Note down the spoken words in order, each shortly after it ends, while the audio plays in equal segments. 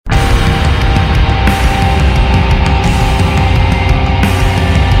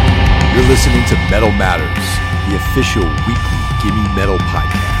You're listening to Metal Matters, the official weekly Gimme Metal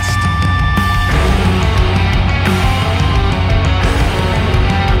podcast.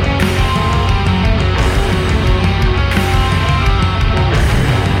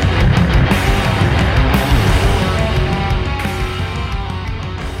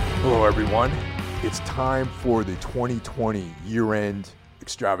 Hello, everyone. It's time for the 2020 year-end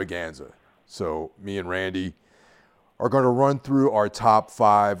extravaganza. So me and Randy are going to run through our top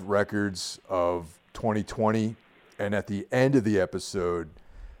 5 records of 2020. And at the end of the episode,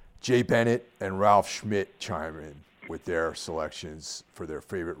 Jay Bennett and Ralph Schmidt chime in with their selections for their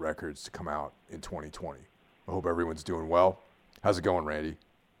favorite records to come out in 2020. I hope everyone's doing well. How's it going, Randy?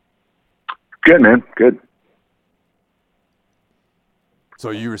 Good, man. Good. So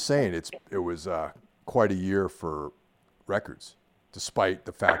you were saying it was quite a year for records, despite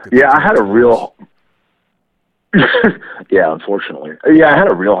the fact that... Yeah, I had a real... Yeah, unfortunately. Yeah, I had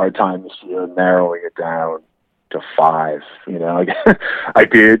a real hard time this year narrowing it down to 5. You know, I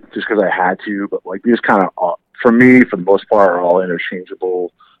did just because I had to, but like these kind of, for me, for the most part, are all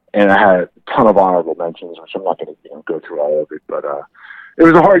interchangeable. And I had a ton of honorable mentions, which I'm not going to go through all of it. But it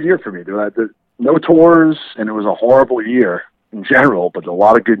was a hard year for me. There were no tours, and it was a horrible year in general. But a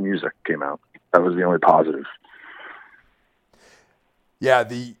lot of good music came out. That was the only positive. Yeah,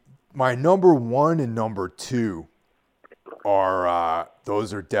 my number 1 and number 2 are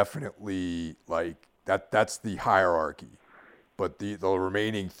those are definitely like that's the hierarchy, but the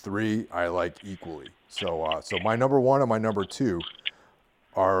remaining 3 I like equally. So my number 1 and my number 2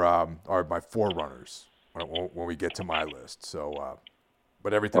 are my forerunners when we get to my list. So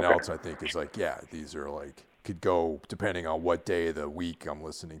but everything else I think is like, yeah, these are like could go depending on what day of the week I'm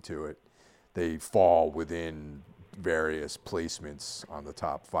listening to it. They fall within various placements on the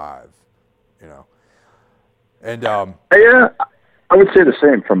top 5, you know. And yeah, I would say the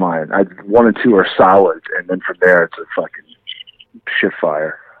same for mine. 1 and 2 are solid, and then from there it's a fucking shit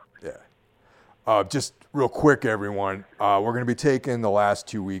fire. Yeah. Just real quick, everyone. We're going to be taking the last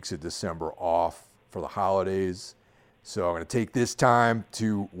 2 weeks of December off for the holidays, so I'm going to take this time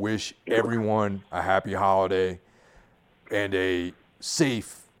to wish everyone a happy holiday and a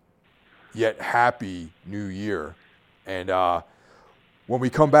safe yet happy new year. And when we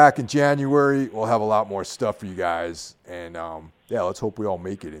come back in January, we'll have a lot more stuff for you guys. And yeah, let's hope we all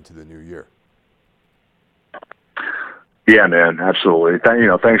make it into the new year. Yeah, man, absolutely.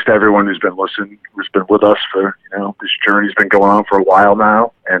 Thanks to everyone who's been listening, who's been with us for, this journey's been going on for a while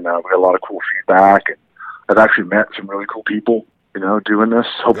now. And we got a lot of cool feedback. And I've actually met some really cool people, doing this.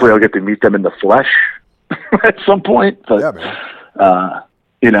 Hopefully I'll get to meet them in the flesh at some point. But, yeah,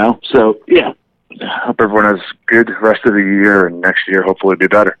 man. So yeah, hope everyone has a good rest of the year, and next year hopefully be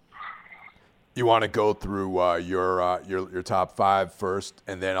better. You want to go through your top 5 first,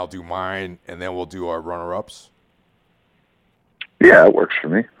 and then I'll do mine, and then we'll do our runner-ups? Yeah, it works for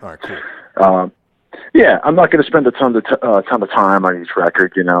me. All right, cool. Yeah, I'm not going to spend a ton of time on each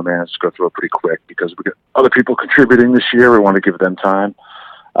record, man. Just go through it pretty quick because we got other people contributing this year. We want to give them time.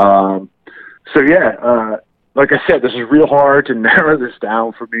 Like I said, this is real hard to narrow this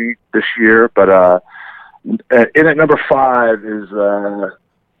down for me this year, but in at number 5 is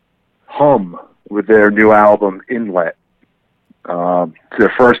Hum with their new album, Inlet. It's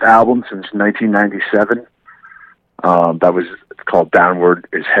their first album since 1997. That was called Downward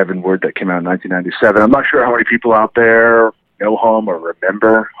is Heavenward. That came out in 1997. I'm not sure how many people out there know Hum or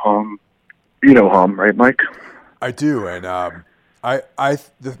remember Hum. You know Hum, right, Mike? I do, and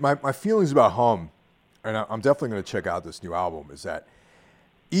my feelings about Hum, and I'm definitely going to check out this new album, is that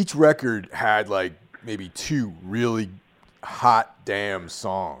each record had like maybe 2 really hot damn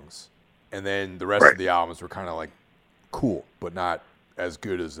songs, and then the rest of the albums were kind of like cool, but not as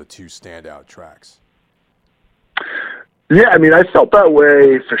good as the 2 standout tracks. Yeah, I mean, I felt that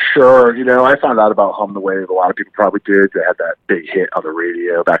way for sure. I found out about Hum the way a lot of people probably did. They had that big hit on the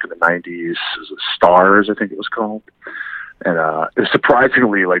radio back in the 90s. Stars, I think it was called. And it was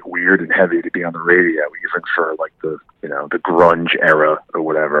surprisingly like weird and heavy to be on the radio, even for like the grunge era or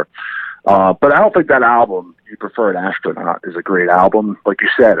whatever. But I don't think that album, You Prefer an Astronaut, is a great album. Like you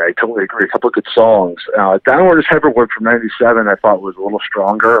said, I totally agree. A couple of good songs. Downward is Heavenward from '97, I thought was a little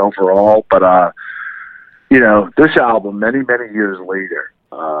stronger overall. But this album, many, many years later,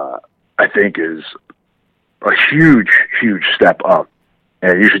 I think is a huge, huge step up.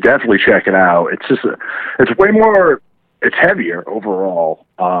 And you should definitely check it out. It's way more. It's heavier overall.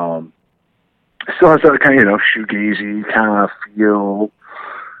 It still has that kind of, shoegazy kind of feel.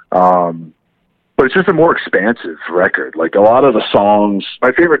 But it's just a more expansive record. Like a lot of the songs,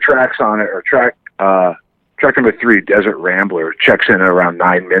 my favorite tracks on it are track number 3, Desert Rambler, checks in at around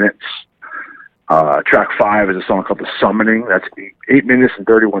 9 minutes. Track 5 is a song called The Summoning. That's 8 minutes and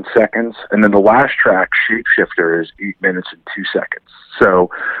 31 seconds. And then the last track, Shapeshifter, is 8 minutes and 2 seconds. So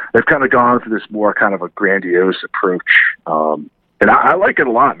they've kind of gone for this more kind of a grandiose approach. And I like it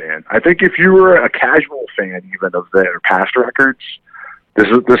a lot, man. I think if you were a casual fan even of their past records, this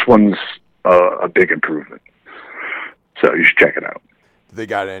one's a big improvement. So you should check it out. Do they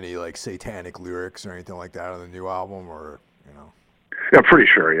got any like satanic lyrics or anything like that on the new album, or you know? Yeah, I'm pretty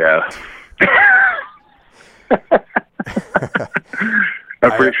sure, yeah.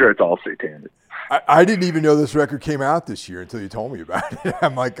 I'm pretty sure it's all satanic. I didn't even know this record came out this year until you told me about it.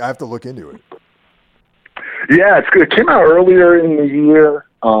 I'm like, I have to look into it. Yeah, it's good. It came out earlier in the year,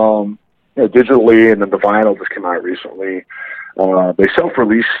 digitally, and then the vinyl just came out recently. They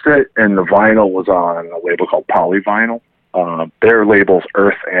self-released it, and the vinyl was on a label called Polyvinyl. Their label's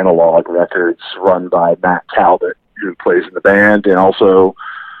Earth Analog Records, run by Matt Talbot, who plays in the band, and also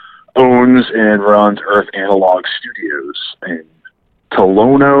owns and runs Earth Analog Studios in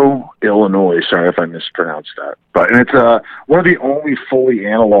Tolono, Illinois. Sorry if I mispronounced that. And it's one of the only fully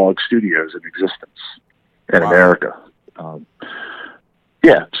analog studios in existence in America.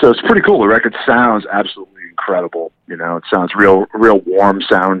 Yeah, so it's pretty cool. The record sounds absolutely incredible. You know, it sounds real warm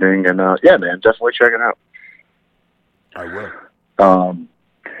sounding, and yeah, man, definitely check it out. I will.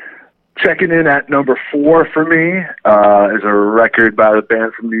 Checking in at number 4 for me is a record by the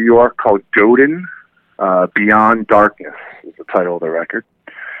band from New York called Godin. Beyond Darkness is the title of the record.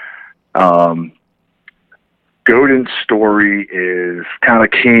 Godin's story is kind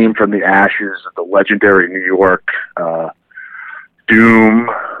of came from the ashes of the legendary New York doom,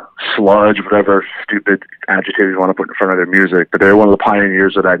 sludge, whatever stupid adjective you want to put in front of their music. But they're one of the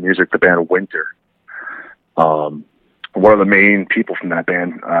pioneers of that music, the band Winter. One of the main people from that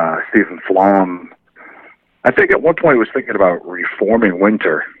band, Stephen Flom, I think at one point was thinking about reforming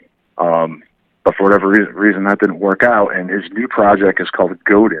Winter. But for whatever reason that didn't work out. And his new project is called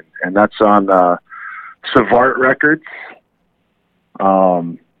Godin, and that's on Savart Records.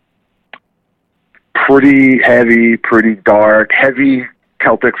 Pretty heavy, pretty dark, heavy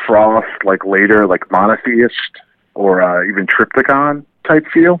Celtic Frost, like later, like Monotheist or even Triptychon type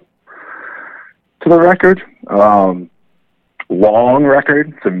feel to the record. Long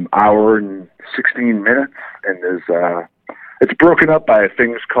record. It's an hour and 16 minutes, and it's broken up by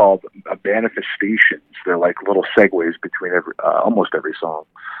things called manifestations. They're like little segues between almost every song,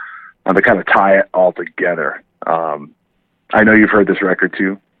 and they kind of tie it all together. I know you've heard this record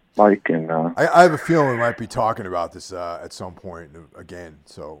too, Mike, and I have a feeling we might be talking about this at some point again.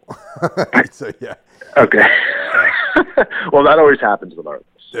 So, so yeah. Okay. Well, that always happens with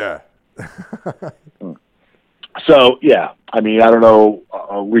artists. Yeah. So yeah, I mean, I don't know.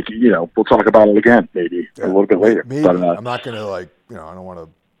 We can, we'll talk about it again maybe a little bit later. Maybe but, I'm not gonna I don't want to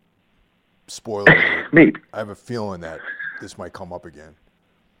spoil it. Maybe I have a feeling that this might come up again.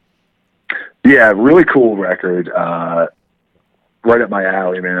 Yeah, really cool record. Right up my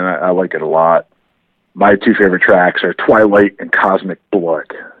alley, man. I like it a lot. My 2 favorite tracks are Twilight and Cosmic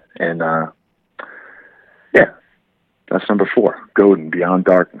Blood, and yeah, that's number 4. Godin, Beyond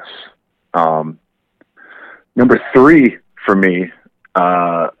Darkness. Number 3 for me is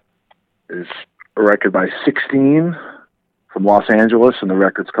a record by 16 from Los Angeles, and the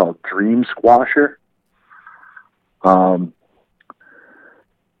record's called Dream Squasher. I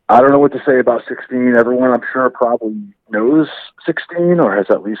don't know what to say about 16. Everyone, I'm sure, probably knows 16 or has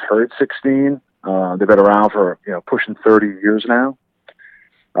at least heard 16. They've been around for pushing 30 years now.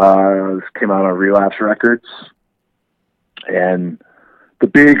 This came out on Relapse Records, and the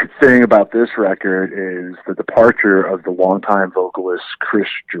big thing about this record is the departure of the longtime vocalist Chris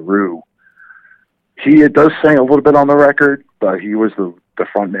Giroux. He does sing a little bit on the record, but he was the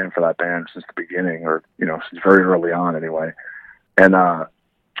front man for that band since the beginning, or since very early on anyway. And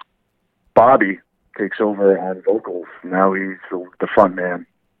Bobby takes over on vocals. Now he's the front man,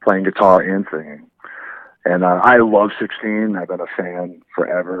 playing guitar and singing. And I love 16. I've been a fan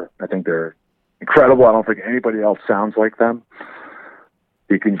forever. I think they're incredible. I don't think anybody else sounds like them.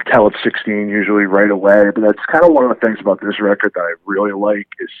 You can tell it's 16 usually right away, but that's kind of one of the things about this record that I really like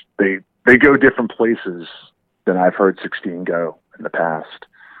is they go different places than I've heard 16 go in the past.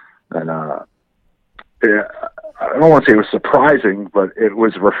 And yeah, I don't want to say it was surprising, but it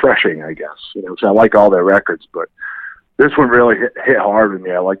was refreshing, I guess. Because I like all their records, but this one really hit hard with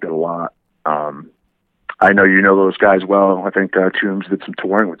me. I liked it a lot. I know you know those guys well. I think Tombs did some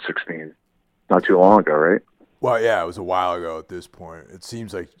touring with 16 not too long ago, right? Well, yeah, it was a while ago at this point. It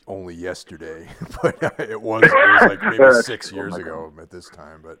seems like only yesterday, but it was like maybe 6 years ago at this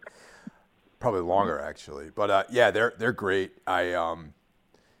time. But probably longer actually. But yeah, they're great. The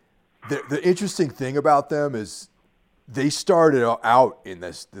interesting thing about them is they started out in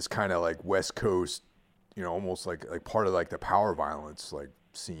this kind of like West Coast, you know, almost like part of like the power violence like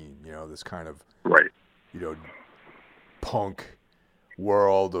scene, you know, this kind of right, you know, punk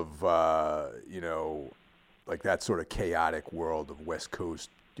world of you know, like that sort of chaotic world of West Coast,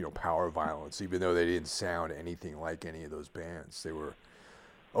 you know, power violence. Even though they didn't sound anything like any of those bands, they were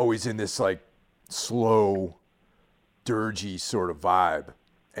always in this like slow, dirgy sort of vibe,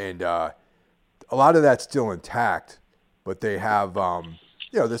 and a lot of that's still intact. But they have,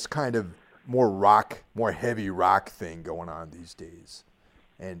 you know, this kind of more heavy rock thing going on these days,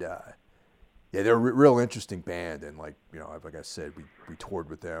 and yeah, they're a real interesting band. And like, you know, like I said, we toured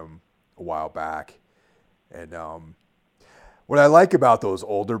with them a while back, and what I like about those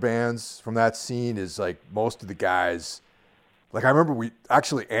older bands from that scene is like most of the guys. Like I remember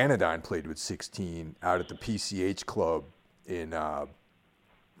Anodyne played with 16 out at the PCH Club in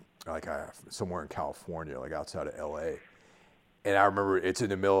somewhere in California, like outside of LA. And I remember it's in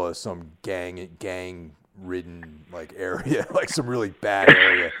the middle of some gang ridden like area, like some really bad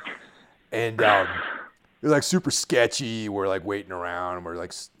area. And it was like super sketchy. We're like waiting around and we're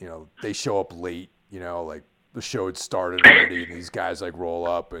like, you know, they show up late, you know, like the show had started already and these guys like roll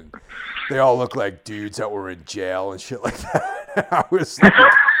up and they all look like dudes that were in jail and shit like that. I was like,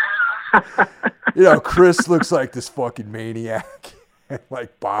 you know, Chris looks like this fucking maniac. And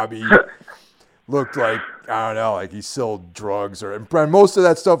like Bobby looked like, I don't know, like he sold drugs and most of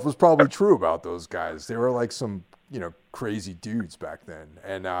that stuff was probably true about those guys. They were like some, you know, crazy dudes back then.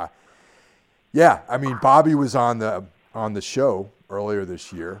 And yeah, I mean, Bobby was on the show earlier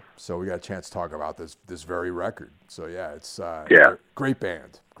this year, so we got a chance to talk about this very record. So yeah, it's great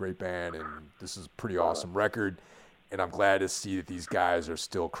band, and this is a pretty awesome record. And I'm glad to see that these guys are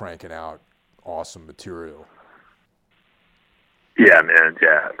still cranking out awesome material. Yeah, man.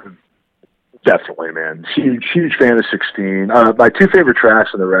 Yeah, definitely, man. Huge fan of 16. My two favorite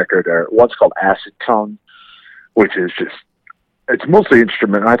tracks on the record are one's called Acid Tongue, which is just, it's mostly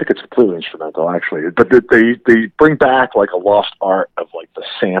instrumental. I think it's completely instrumental, actually. But they bring back like a lost art of like the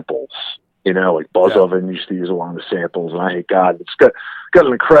samples, you know, like Buzz Oven used to use a lot of the samples, and I hate God. It's got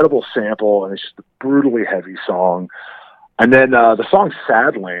an incredible sample, and it's just a brutally heavy song. And then the song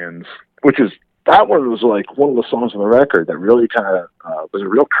Sadlands, which is, that one was like one of the songs on the record that really kind of was a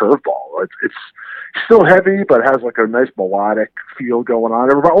real curveball. It's still heavy, but has like a nice melodic feel going on.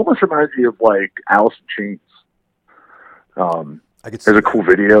 It almost reminds me of like Alice in Chains. There's a cool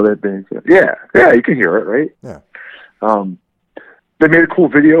video that you can hear it, right? Yeah. They made a cool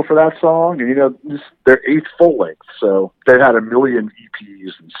video for that song, and you know, this their 8th full length, so they've had a million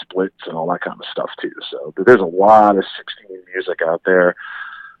EPs and splits and all that kind of stuff too. So there's a lot of 16 music out there.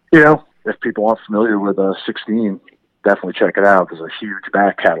 You know, if people aren't familiar with 16, definitely check it out. There's a huge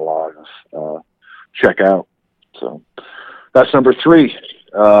back catalog. Check out. So that's number 3.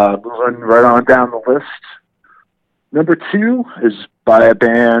 Moving right on down the list. Number 2 is by a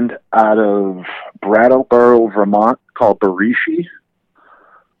band out of Brattleboro, Vermont, called Barishi.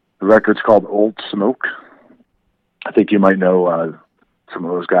 The record's called Old Smoke. I think you might know some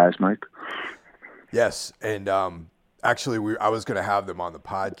of those guys, Mike. Yes, and actually, I was going to have them on the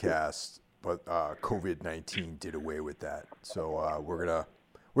podcast, but COVID-19 did away with that. So we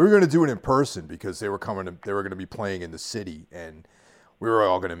were gonna do it in person because they were going to be playing in the city, and we were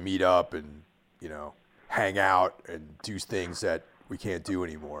all going to meet up and, you know, hang out and do things that we can't do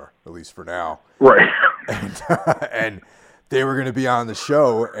anymore, at least for now. Right. And they were going to be on the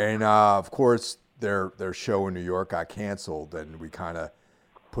show, and of course their show in New York got canceled, and we kind of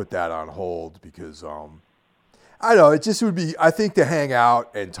put that on hold because I don't know, it just would be, I think to hang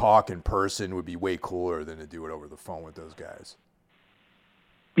out and talk in person would be way cooler than to do it over the phone with those guys.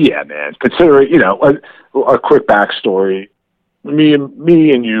 Yeah, man. Consider, you know, a quick backstory. Me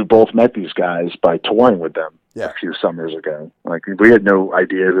and you both met these guys by touring with them a few summers ago. Like, we had no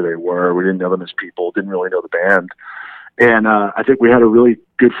idea who they were. We didn't know them as people, didn't really know the band. And I think we had a really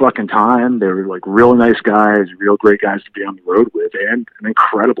good fucking time. They were like really nice guys, real great guys to be on the road with, and an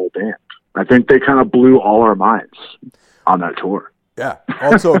incredible band. I think they kind of blew all our minds on that tour. Yeah.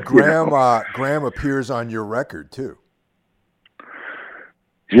 Also, Graham appears on your record too.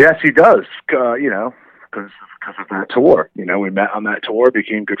 Yes, he does. You know, because of that tour. You know, we met on that tour,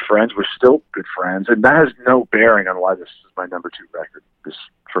 became good friends. We're still good friends, and that has no bearing on why this is my number 2 record. Just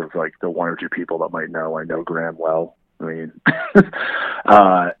for like the 1 or 2 people that might know, I know Graham well. I mean,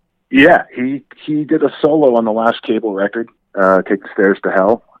 yeah, he did a solo on the last Cable record, Take the Stairs to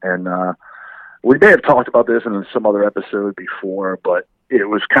Hell, and we may have talked about this in some other episode before, but it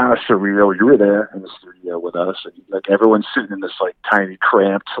was kind of surreal. You were there in the studio with us, and like everyone's sitting in this like tiny,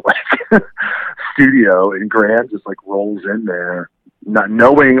 cramped like studio, and Graham just like rolls in there, not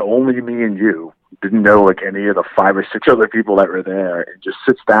knowing only me and you. Didn't know like any of the 5 or 6 other people that were there, and just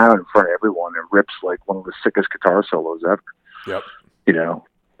sits down in front of everyone and rips like one of the sickest guitar solos ever. Yep. You know,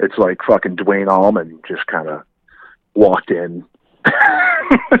 it's like fucking Dwayne Allman just kind of walked in.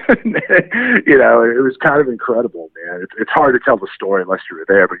 You know, it was kind of incredible, man. It's hard to tell the story unless you were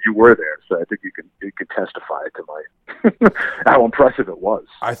there, but you were there, so I think you can testify to my how impressive it was.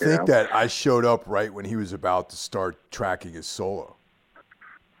 I think that I showed up right when he was about to start tracking his solo.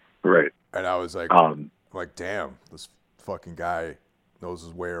 Right. And I was like, damn, this fucking guy knows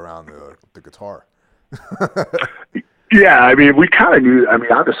his way around the guitar. Yeah, I mean, we kind of knew. I mean,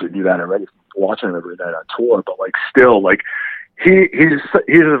 obviously knew that already from watching him every night on tour. But like, still, like, he's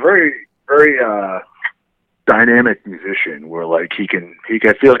a very dynamic musician. Where like I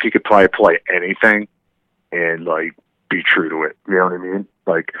feel like he could probably play anything and like be true to it. You know what I mean?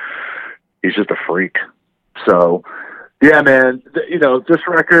 Like, he's just a freak. So. Yeah, man. You know, this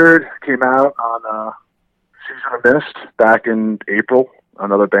record came out on Season of Mist back in April.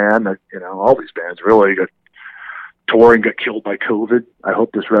 Another band that, you know, all these bands really got touring, got killed by COVID. I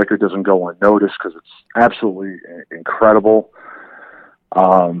hope this record doesn't go unnoticed because it's absolutely incredible.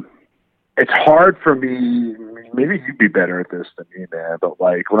 It's hard for me. Maybe you'd be better at this than me, man. But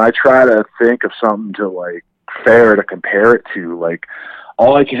like when I try to think of something to like fair to compare it to, like.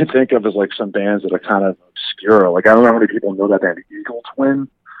 All I can think of is like some bands that are kind of obscure. Like I don't know how many people know that band Eagle Twin.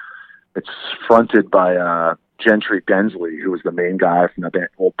 It's fronted by Gentry Densley, who was the main guy from the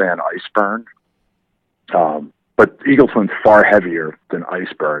old band Iceburn. But Eagle Twin's far heavier than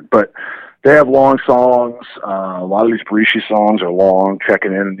Iceburn. But they have long songs. A lot of these Bereshi songs are long,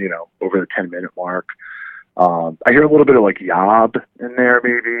 checking in, you know, over the 10-minute mark. I hear a little bit of like Yob in there,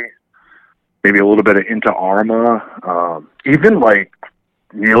 maybe a little bit of Into Arma. Even like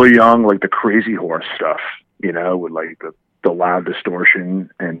Neil Young, like the Crazy Horse stuff, you know, with like the loud distortion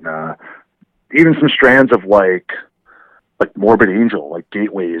and even some strands of like Morbid Angel, like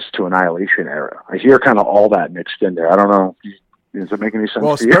Gateways to Annihilation era. I hear kind of all that mixed in there. I don't know. Does it make any sense?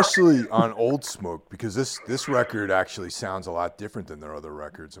 Well, to you? especially on Old Smoke, because this record actually sounds a lot different than their other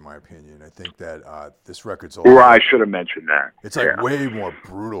records, in my opinion. I think that this record's a lot. Well, I should have mentioned that. It's like way more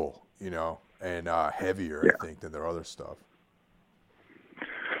brutal, you know, and heavier, I think, than their other stuff.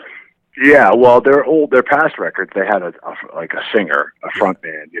 Yeah, well, their past records, they had a singer, a front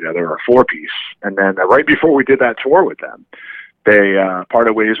band, you know, they were a 4-piece. And then right before we did that tour with them, they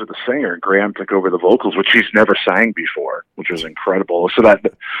parted ways with the singer. Graham took over the vocals, which he's never sang before, which was incredible. So that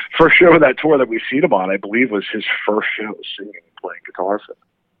the first show of that tour that we've seen him on, I believe, was his first show singing and playing guitar.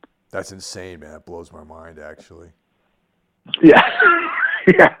 That's insane, man. It blows my mind, actually. Yeah,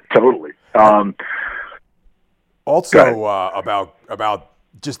 yeah, totally. Also, about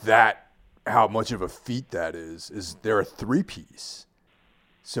just that, how much of a feat that is they're a 3-piece.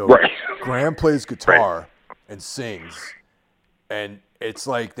 So Graham plays guitar and sings, and it's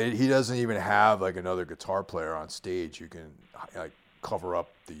like he doesn't even have like another guitar player on stage who can like cover up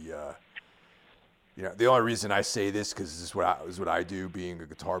the. You know, the only reason I say this because this is what I do, being a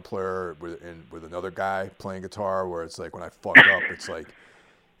guitar player with another guy playing guitar. Where it's like when I fuck up, it's like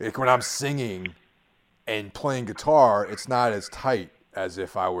when I'm singing and playing guitar, it's not as tight as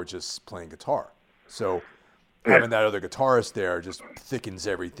if I were just playing guitar. So having that other guitarist there just thickens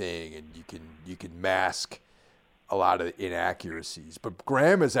everything, and you can mask a lot of the inaccuracies. But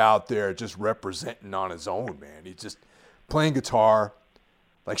Graham is out there just representing on his own, man. He's just playing guitar,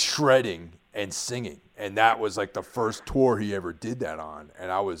 like shredding and singing. And that was like the first tour he ever did that on.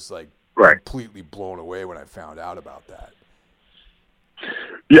 And I was like completely blown away when I found out about that.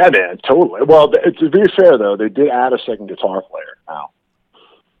 Yeah, man, totally. Well, to be fair though, they did add a second guitar player now.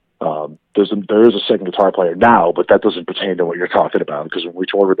 There is a second guitar player now, but that doesn't pertain to what you're talking about, because when we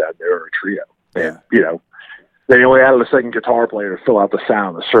toured with them, they were a trio. And, you know, they only added a second guitar player to fill out the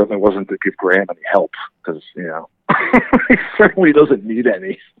sound. It certainly wasn't to give Graham any help, because, you know, he certainly doesn't need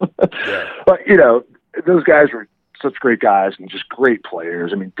any. But, you know, those guys were such great guys and just great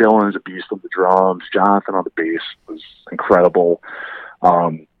players. I mean, Dylan is a beast on the drums. Jonathan on the bass was incredible.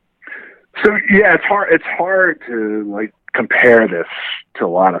 So yeah, it's hard to like compare this to a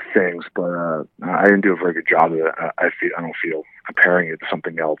lot of things, but I didn't do a very good job of it. I don't feel comparing it to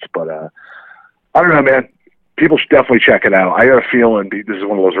something else, but I don't know, man. People should definitely check it out. I got a feeling this is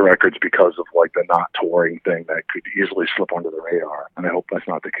one of those records because of like the not touring thing that could easily slip under the radar, and I hope that's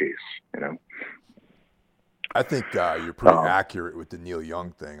not the case. You know, I think you're pretty accurate with the Neil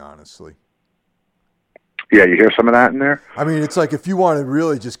Young thing, honestly. Yeah, you hear some of that in there? I mean, it's like if you want to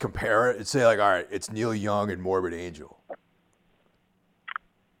really just compare it, it's say like, all right, it's Neil Young and Morbid Angel.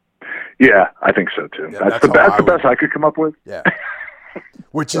 Yeah, I think so too. Yeah, that's the best I could come up with. Yeah.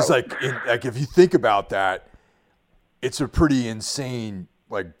 Which is like if you think about that, it's a pretty insane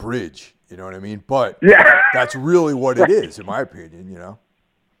like bridge, you know what I mean? But yeah, that's really what it is, in my opinion, you know.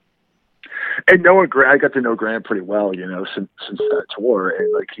 And knowing Grant, I got to know Grant pretty well, you know, since that tour,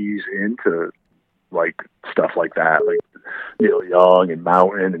 and like he's into like stuff like that, like Neil Young and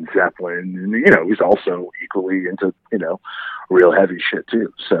Mountain and Zeppelin, and you know, he's also equally into, you know, real heavy shit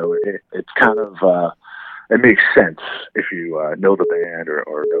too. So it's kind of it makes sense if you know the band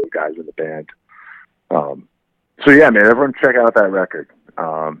or know the guys in the band. So yeah, man, everyone check out that record.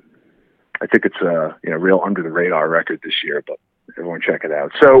 I think it's a real under the radar record this year, but everyone check it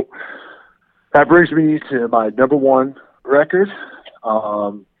out. So that brings me to my number one record,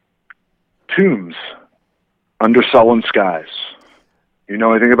 Tombs, Under Sullen Skies. You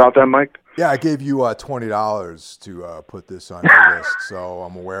know anything about that, Mike? Yeah, I gave you $20 to put this on your list, so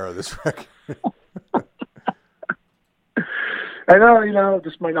I'm aware of this record. I know, you know,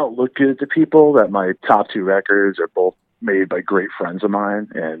 this might not look good to people that my top two records are both made by great friends of mine,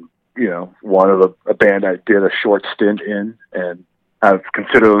 and you know, one of a band I did a short stint in, and I've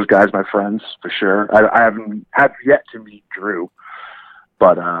considered those guys my friends for sure. I have yet to meet Drew,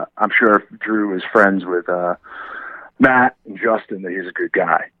 but I'm sure if Drew is friends with Matt and Justin, that he's a good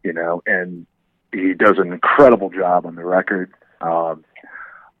guy, you know, and he does an incredible job on the record.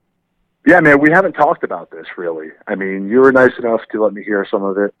 Yeah, man, we haven't talked about this really. I mean, you were nice enough to let me hear some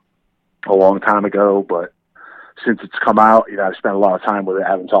of it a long time ago, but since it's come out, you know, I've spent a lot of time with it. I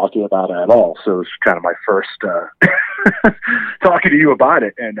haven't talked to you about it at all. So it's kind of my first talking to you about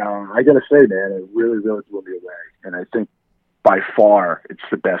it. And I got to say, man, it really, really blew me away. And I think by far it's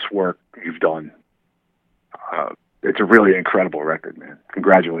the best work you've done. It's a really incredible record, man.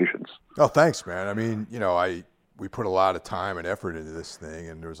 Congratulations. Oh, thanks, man. I mean, you know, we put a lot of time and effort into this thing,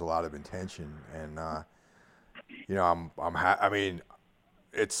 and there was a lot of intention. And you know, I mean,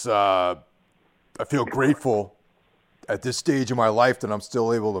 it's I feel grateful at this stage of my life that I'm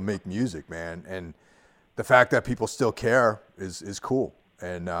still able to make music, man. And the fact that people still care is cool.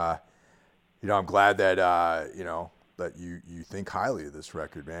 And you know, I'm glad that you know, that you think highly of this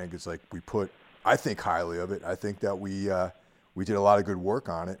record, man. Because like I think highly of it. I think that we did a lot of good work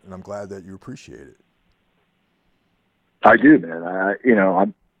on it, and I'm glad that you appreciate it. I do, man.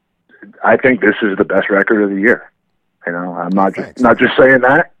 I think this is the best record of the year. You know, I'm not just saying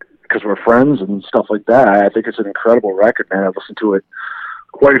that because we're friends and stuff like that. I think it's an incredible record, man. I've listened to it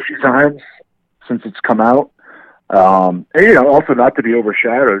quite a few times since it's come out. And, you know, also not to be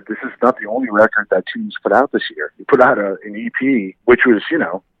overshadowed, this is not the only record that Tombs put out this year. He put out an EP, which was, you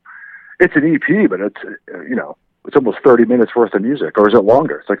know, it's an EP, but it's, you know, it's almost 30 minutes worth of music, or is it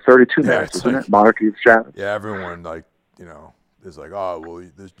longer? It's like 32 minutes, isn't it? Monarchy of Shadows. Yeah, everyone, like, you know, is like, oh, well,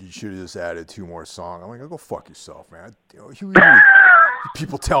 you should have just added 2 more songs. I'm like, go fuck yourself, man. You know,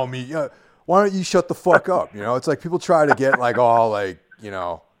 people tell me, why don't you shut the fuck up? You know, it's like people try to get like all like, you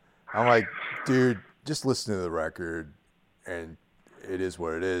know, I'm like, dude, just listen to the record, and it is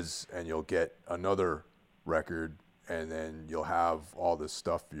what it is, and you'll get another record, and then you'll have all this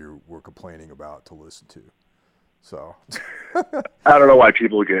stuff you were complaining about to listen to. So I don't know why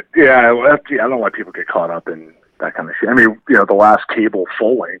people get I don't know why people get caught up in that kind of shit. I mean, you know, the last Cable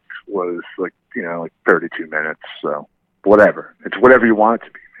full length was like, you know, like 32 minutes. So whatever, it's whatever you want it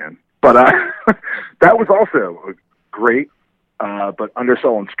to be, man. But that was also great. But Under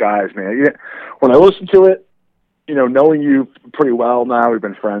Sullen Skies, man. Yeah, when I listened to it, you know, knowing you pretty well now, we've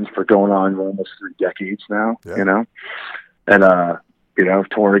been friends for going on almost 3 decades now. Yeah. You know, and you know,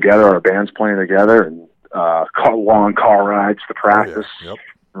 touring together, our band's playing together, and long car rides to practice. Oh, yeah. Yep.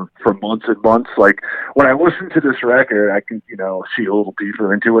 For months and months. Like when I listen to this record, I can, you know, see a little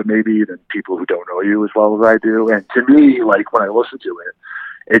deeper into it maybe than people who don't know you as well as I do. And to me, like when I listen to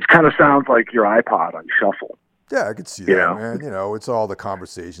it, it kind of sounds like your iPod on shuffle. Yeah, I could see that, man. You know, it's all the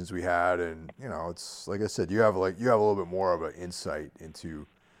conversations we had, and you know, it's like I said, you have a little bit more of an insight into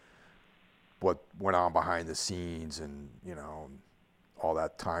what went on behind the scenes, and you know, all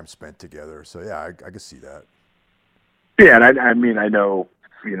that time spent together. So yeah, I could see that. Yeah, and I mean, I know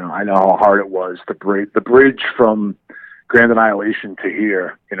how hard it was the bridge from Grand Annihilation to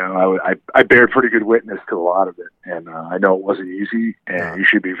here. You know, I bear pretty good witness to a lot of it, and I know it wasn't easy. And you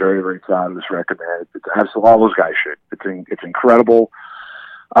should be very, very proud of this record, man. It's absolutely, all those guys should. It's incredible.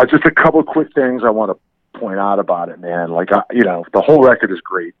 Just a couple of quick things I want to point out about it, man. Like you know, the whole record is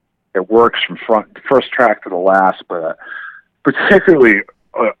great. It works from first track to the last, but particularly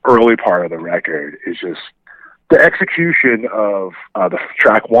early part of the record is just the execution of the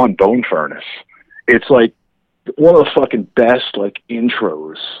track one, Bone Furnace, it's like one of the fucking best like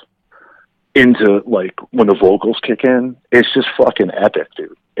intros into like when the vocals kick in. It's just fucking epic,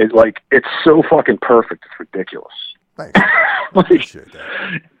 dude. It's so fucking perfect. It's ridiculous. Thanks. Appreciate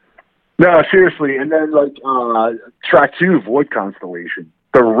that. No, seriously. And then like track two, Void Constellation,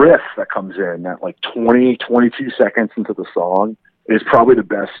 the riff that comes in at like 22 seconds into the song is probably the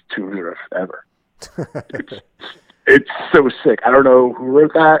best tune riff ever. It's so sick. I don't know who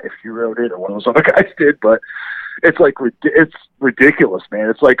wrote that, if you wrote it or one of those other guys did, but it's like it's ridiculous, man.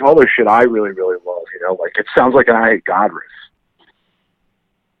 It's like all the shit I really, really love. You know, like it sounds like an I Hate God riff,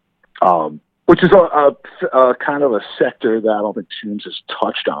 which is a kind of a sector that I don't think Tunes has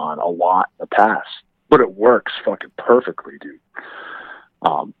touched on a lot in the past, but it works fucking perfectly, dude.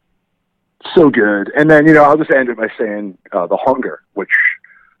 So good. And then, you know, I'll just end it by saying The Hunger, which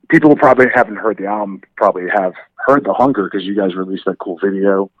people who probably haven't heard the album probably have heard The Hunger because you guys released that cool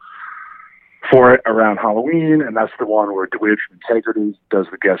video for it around Halloween, and that's the one where DeWitt from Integrity does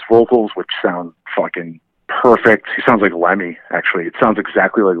the guest vocals, which sound fucking perfect. He sounds like Lemmy, actually. It sounds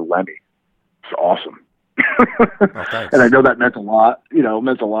exactly like Lemmy. It's awesome. Oh, and I know that meant a lot, you know,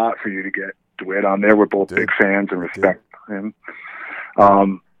 meant a lot for you to get DeWitt on there. We're both big fans and respect him.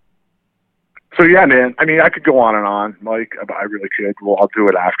 So yeah, man, I mean, I could go on and on, Mike, I really could. Well, I'll do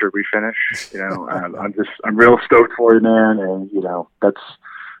it after we finish, you know. I'm real stoked for you, man. And, you know, that's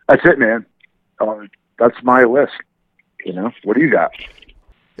it, man. That's my list. You know, what do you got?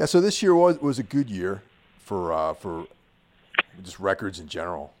 Yeah. So this year was a good year for just records in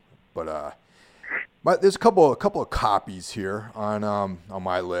general, but there's a couple of copies here on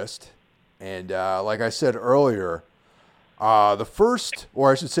my list, and like I said earlier, the first,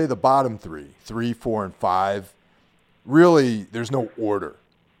 or I should say the bottom 3, 4, and 5, really there's no order,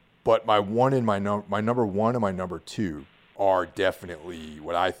 but my number 1 and my number 2 are definitely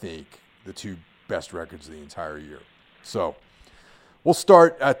what I think the 2 best records of the entire year. So we'll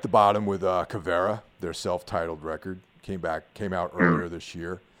start at the bottom with Caveira, their self-titled record, came out earlier this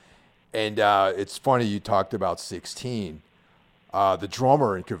year. And it's funny you talked about 16. The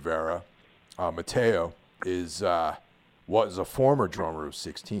drummer in Caveira, Matteo, was a former drummer of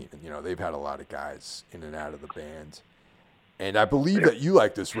 16. And, you know, they've had a lot of guys in and out of the band. And I believe that you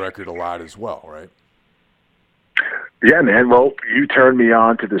like this record a lot as well, right? Yeah, man. Well, you turned me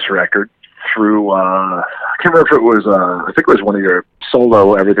on to this record through, I can't remember if it was, I think it was one of your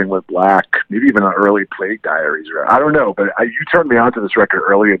solo Everything Went Black, maybe even an early Plague Diaries. I don't know, but you turned me on to this record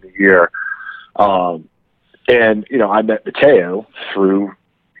early in the year. And, you know, I met Matteo through,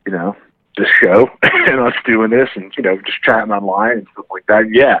 you know, this show and us doing this and, you know, just chatting online and stuff like that.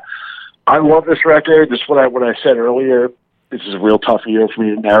 Yeah, I love this record. This is what I said earlier. This is a real tough year for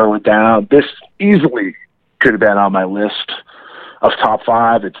me to narrow it down. This easily could have been on my list of top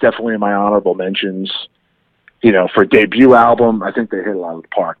 5. It's definitely in my honorable mentions. You know, for a debut album, I think they hit a lot of the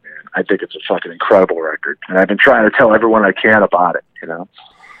park, man. I think it's a fucking incredible record. And I've been trying to tell everyone I can about it, you know?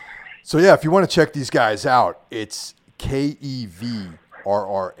 So, yeah, if you want to check these guys out, it's Kevrra,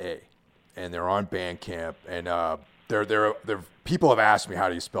 and they're on Bandcamp. And they're people have asked me, how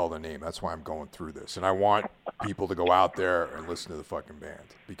do you spell the name? That's why I'm going through this. And I want people to go out there and listen to the fucking band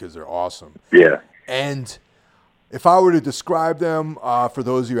because they're awesome. Yeah. And if I were to describe them, for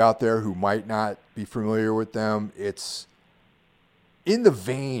those of you out there who might not be familiar with them, it's in the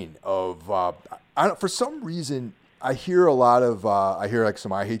vein of, for some reason, I hear a lot of, I hear like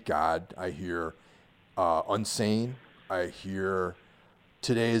some I Hate God, I hear Unsane, I hear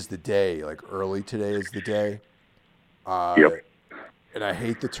Today Is the Day, like early Today Is the Day. Yep. And I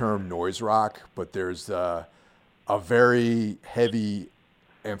hate the term noise rock, but there's a very heavy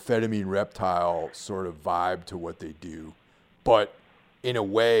Amphetamine Reptile sort of vibe to what they do, but in a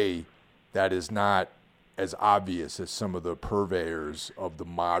way that is not as obvious as some of the purveyors of the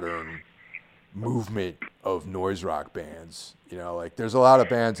modern movement of noise rock bands. You know, like there's a lot of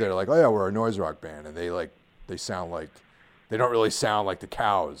bands that are like, oh yeah, we're a noise rock band, and they sound like they don't really sound like the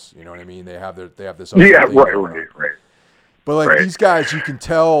Cows. You know what I mean? They have this. Yeah, right. But like these guys, you can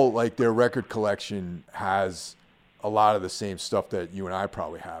tell like their record collection has a lot of the same stuff that you and I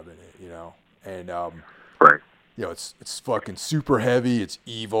probably have in it, you know? And, you know, it's fucking super heavy. It's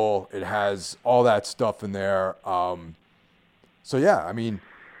evil. It has all that stuff in there. So yeah, I mean,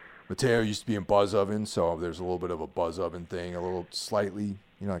 Matteo used to be in Buzz Oven, so there's a little bit of a Buzz Oven thing, a little slightly,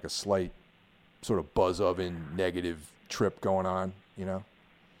 you know, like a slight sort of Buzz Oven negative trip going on, you know?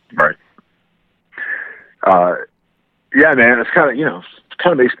 Right. Yeah, man, it's kind of, you know, it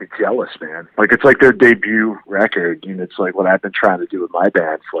kind of makes me jealous, man. Like, it's like their debut record, and it's like what I've been trying to do with my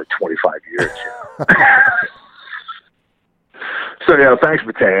band for like 25 years. You know? So yeah, thanks,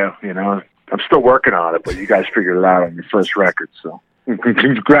 Mateo. You know, I'm still working on it, but you guys figured it out on your first record, so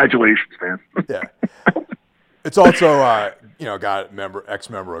congratulations, man. Yeah. It's also, got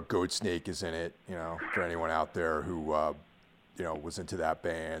ex-member of Goatsnake is in it, for anyone out there who, was into that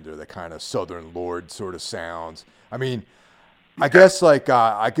band or the kind of Southern Lord sort of sounds. I mean, I guess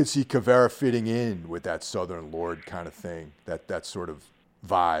I could see Caveira fitting in with that Southern Lord kind of thing, that sort of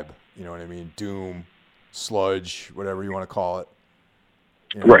vibe, you know what I mean? Doom, sludge, whatever you want to call it.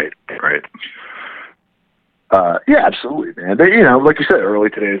 Right. Yeah, absolutely, man. They, like you said, early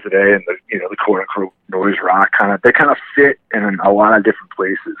today is the day, and the quote unquote noise rock they kind of fit in a lot of different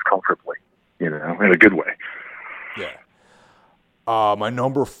places comfortably, in a good way. Yeah. My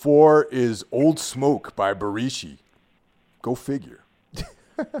number 4 is Old Smoke by Barishi. Go figure.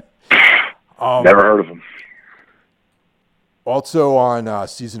 Never heard of them. Also on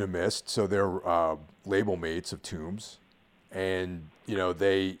Season of Mist, so they're label mates of Tombs. And,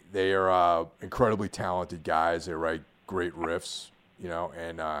 they are incredibly talented guys. They write great riffs,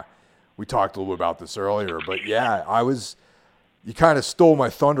 and we talked a little bit about this earlier. But, yeah, you kind of stole my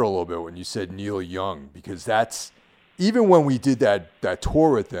thunder a little bit when you said Neil Young, because that's, even when we did that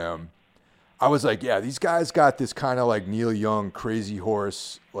tour with them, I was like, yeah, these guys got this kind of like Neil Young, Crazy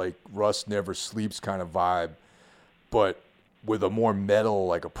Horse, like Rust Never Sleeps kind of vibe, but with a more metal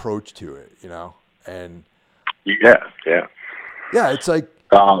like approach to it, and yeah, it's like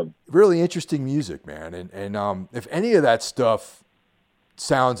really interesting music, man. And if any of that stuff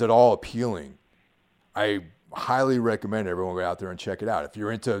sounds at all appealing, I highly recommend everyone go out there and check it out. If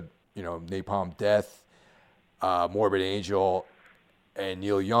you're into, Napalm Death, Morbid Angel, and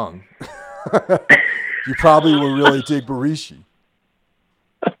Neil Young, you probably will really dig Barishi.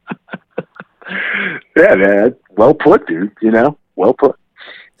 Yeah, man. Well put, dude. Well put.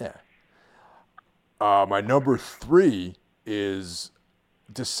 Yeah. My number 3 is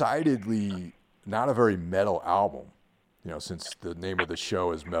decidedly not a very metal album, since the name of the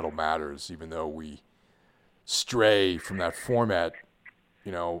show is Metal Matters, even though we stray from that format,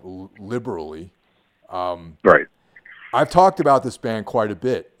 liberally. Right. I've talked about this band quite a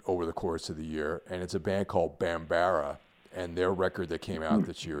bit over the course of the year, and it's a band called Bambara, and their record that came out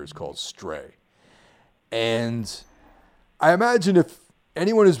this year is called Stray. And I imagine if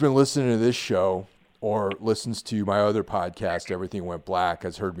anyone who's been listening to this show or listens to my other podcast, Everything Went Black,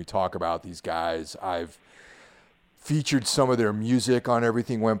 has heard me talk about these guys. I've featured some of their music on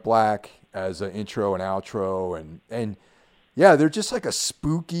Everything Went Black as an intro and outro. And yeah, they're just like a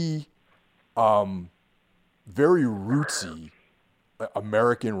spooky, very rootsy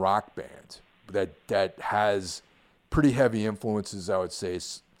American rock band that has pretty heavy influences, I would say,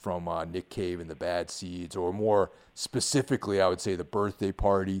 from Nick Cave and the Bad Seeds, or more specifically, I would say the Birthday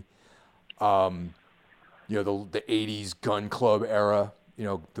Party. The 80s Gun Club era,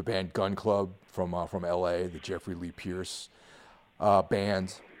 the band Gun Club from LA, the Jeffrey Lee Pierce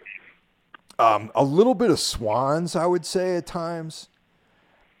band. A little bit of Swans, I would say, at times.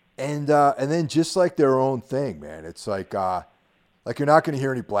 And then just like their own thing, man. It's like you're not going to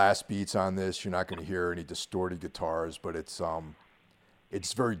hear any blast beats on this. You're not going to hear any distorted guitars, but it's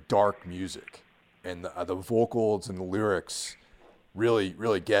very dark music, and the vocals and the lyrics really,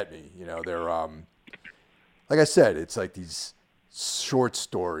 really get me. They're like I said, it's like these short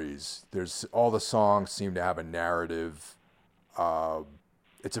stories. There's all the songs seem to have a narrative.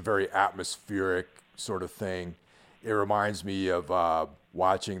 It's a very atmospheric sort of thing. It reminds me of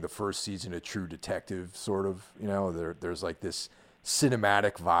watching the first season of True Detective, sort of. There's like this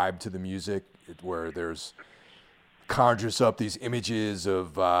cinematic vibe to the music where there's conjures up these images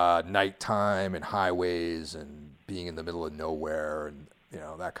of nighttime and highways and being in the middle of nowhere and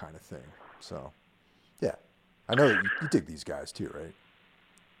that kind of thing. So yeah, I know that you dig these guys too, right?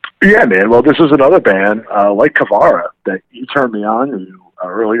 Yeah, man. Well, this is another band like Caveira that you turned me on to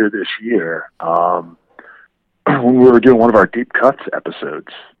earlier this year when we were doing one of our deep cuts episodes,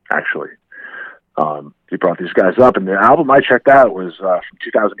 actually. He brought these guys up, and the album I checked out was from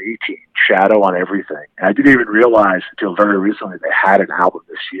 2018, Shadow on Everything. And I didn't even realize until very recently they had an album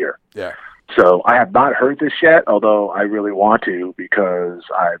this year. Yeah. So I have not heard this yet, although I really want to, because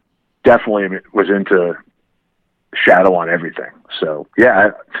I definitely was into Shadow on Everything. So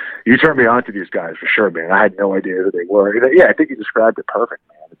yeah, you turned me on to these guys for sure, man. I had no idea who they were. Yeah, I think you described it perfect,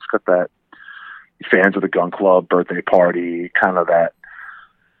 man. It's got that fans of the Gun Club, Birthday Party, kind of that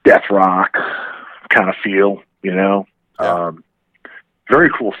death rock kind of feel, Yeah. Very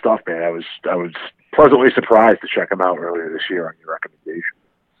cool stuff, man. I was pleasantly surprised to check them out earlier this year on your recommendation.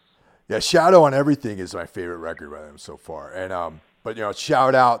 Yeah, Shadow on Everything is my favorite record by them so far. And but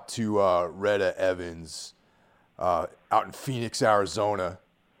shout out to Retta Evans, out in Phoenix, Arizona,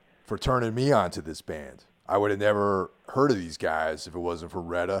 for turning me on to this band. I would have never heard of these guys if it wasn't for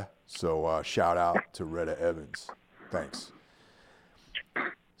Retta. So shout out to Retta Evans. Thanks.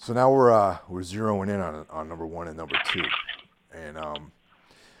 So now we're zeroing in on number 1 and number 2, and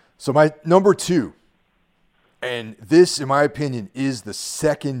so my number 2, and this, in my opinion, is the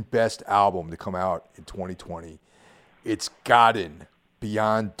second best album to come out in 2020. It's Godin,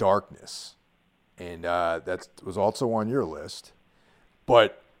 Beyond Darkness, and that was also on your list.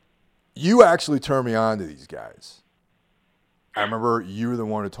 But you actually turned me on to these guys. I remember you were the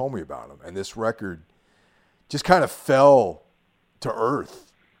one who told me about them, and this record just kind of fell to earth.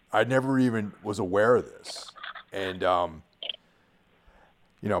 I never even was aware of this. And,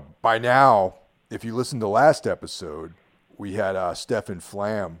 by now, if you listened to last episode, we had Stefan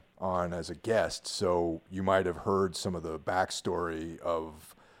Flam on as a guest. So you might have heard some of the backstory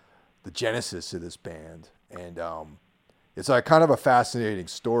of the genesis of this band. And it's like kind of a fascinating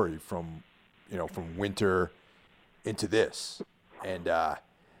story from Winter into this. And, a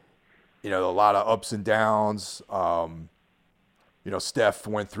lot of ups and downs. Steph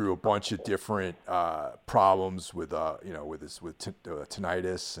went through a bunch of different problems with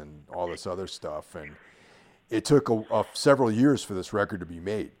tinnitus and all this other stuff, and it took several years for this record to be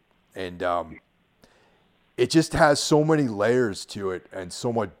made, and it just has so many layers to it and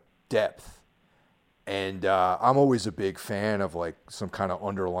so much depth, and I'm always a big fan of like some kind of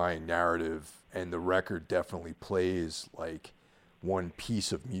underlying narrative, and the record definitely plays like one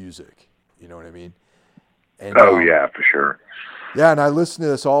piece of music. You know what I mean? And, yeah, for sure. Yeah, and I listen to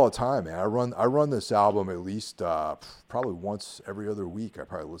this all the time, man. I run this album at least probably once every other week. I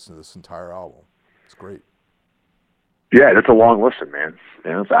probably listen to this entire album. It's great. Yeah, it's a long listen, man.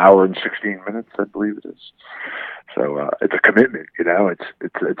 It's an hour and 16 minutes, I believe it is. So it's a commitment, It's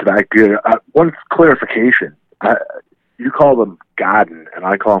that good. One clarification: you call them Godin, and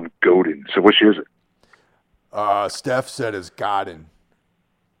I call them Godin. So which is it? Steph said it's Godin.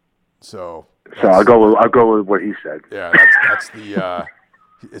 So I'll go with what he said. Yeah, that's the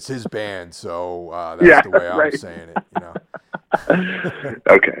it's his band, so that's the way I'm saying it.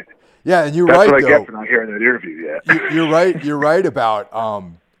 Okay. Yeah, and you're that's right. That's what I though. get for not hearing that interview yet. You're right. You're right about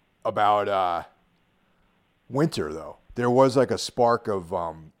Winter though. There was like a spark of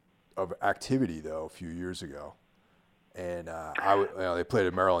activity though a few years ago, and they played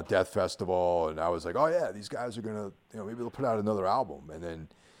at Maryland Death Festival, and I was like, oh yeah, these guys are gonna maybe they'll put out another album, and then.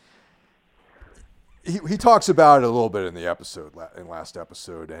 He talks about it a little bit in the last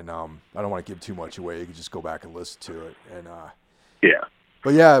episode, and I don't want to give too much away. You can just go back and listen to it, and yeah.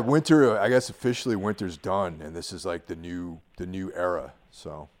 But yeah, Winter. I guess officially Winter's done, and this is like the new era.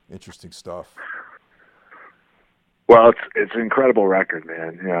 So interesting stuff. Well, it's an incredible record,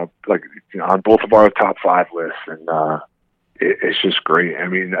 man. On both of our top 5 lists, and it's just great. I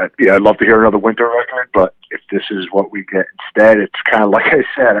mean, I'd love to hear another Winter record, but if this is what we get instead, it's kind of like I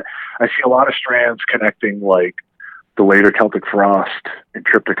said. I see a lot of strands connecting like the later Celtic Frost and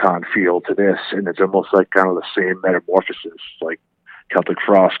Triptykon feel to this, and it's almost like kind of the same metamorphosis. Like Celtic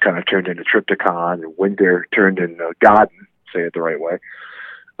Frost kind of turned into Triptykon, and Winter turned into Godin, say it the right way.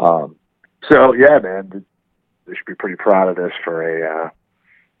 So yeah, man, they should be pretty proud of this for a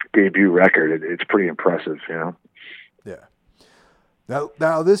debut record. It's pretty impressive, Yeah.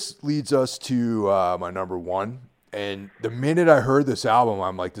 Now this leads us to my number 1. And the minute I heard this album,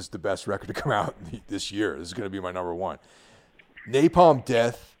 I'm like, this is the best record to come out this year. This is going to be my number 1. Napalm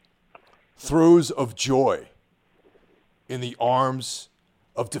Death, Throes of Joy in the Arms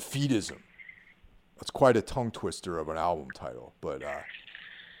of Defeatism. That's quite a tongue twister of an album title. But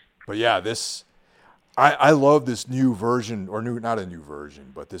yeah, I love this new version, not a new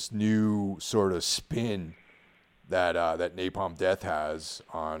version, but this new sort of spin that Napalm Death has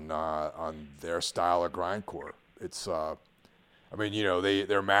on their style of grindcore. It's, they're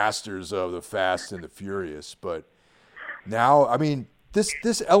masters of the Fast and the Furious, but now,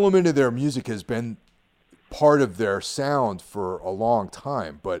 this element of their music has been part of their sound for a long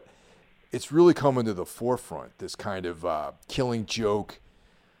time, but it's really coming to the forefront. This kind of Killing Joke,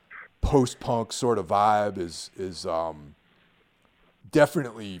 post-punk sort of vibe is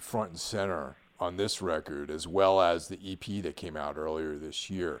definitely front and center on this record, as well as the EP that came out earlier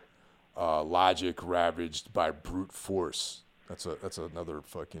this year. Logic Ravaged by Brute Force. That's another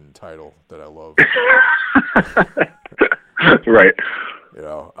fucking title that I love. Right.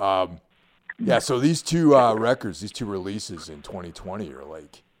 Yeah. So these two records, these two releases in 2020 are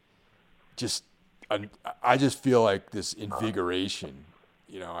like, I just feel like this invigoration.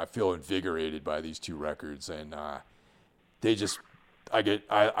 I feel invigorated by these two records, and they just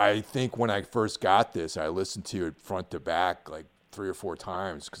I think when I first got this, I listened to it front to back like 3 or 4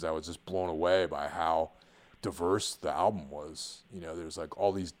 times because I was just blown away by how diverse the album was. You know, there's like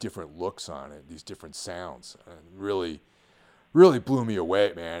all these different looks on it, these different sounds, and really, really blew me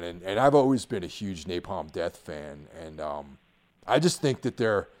away, man. And I've always been a huge Napalm Death fan, and I just think that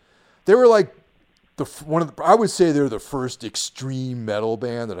they were like I would say they're the first extreme metal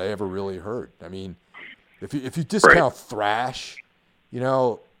band that I ever really heard. I mean, if you discount thrash, you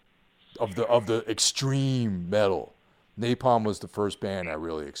know, of the extreme metal, Napalm was the first band I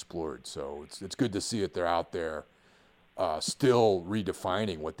really explored. So it's good to see that they're out there still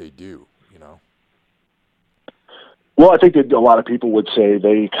redefining what they do, you know. Well, I think that a lot of people would say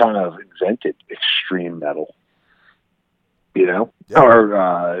they kind of invented extreme metal, you know,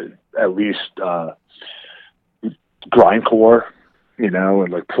 or at least grindcore, you know,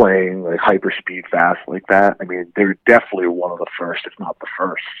 and like playing like hyper speed fast like that. I mean, they're definitely one of the first, if not the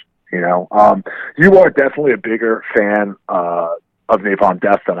first, you know. You are definitely a bigger fan of Napalm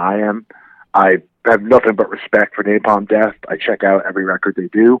Death than I am. I have nothing but respect for Napalm Death. I check out every record they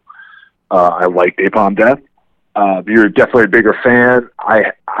do. I like Napalm Death. You're definitely a bigger fan.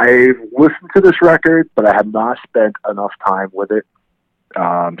 I listened to this record, but I have not spent enough time with it.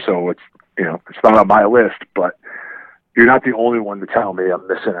 So it's, you know, it's not on my list, but you're not the only one to tell me I'm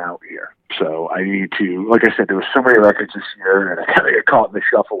missing out here. So I need to, like I said, there were so many records this year, and I kind of get caught in the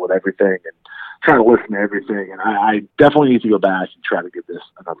shuffle with everything and trying to listen to everything. And I definitely need to go back and try to give this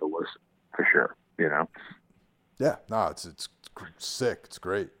another listen for sure, you know? Yeah, no, it's sick. It's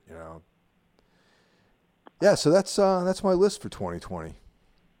great, you know? Yeah, so that's my list for 2020.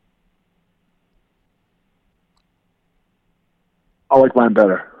 I like mine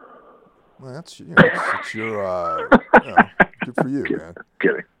better. Well, that's it's your good for you, man.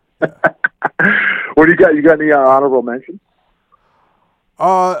 Kidding. Yeah. What do you got? You got any honorable mentions?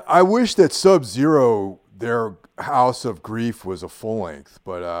 I wish that Sub-Zero, their House of Grief, was a full length,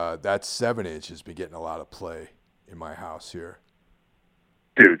 but that 7-inch has been getting a lot of play in my house here.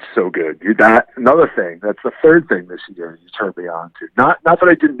 Dude, so good. That another thing. That's the third thing this year you turned me on to. Not that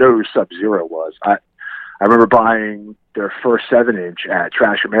I didn't know who Sub-Zero was. I remember buying their first 7-inch at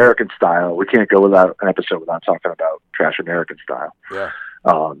Trash American Style. We can't go without an episode without talking about Trash American Style. Yeah.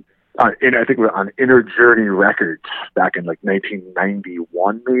 And I think we're on Inner Journey Records back in like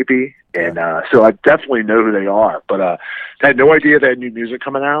 1991 maybe. And so I definitely know who they are. But I had no idea they had new music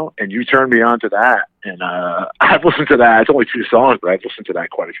coming out, and you turned me on to that. And I've listened to that. It's only 2 songs, but I've listened to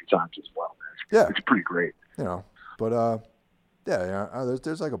that quite a few times as well. It's pretty great. You know, but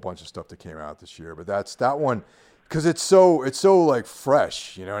there's like a bunch of stuff that came out this year, but that one, because it's so like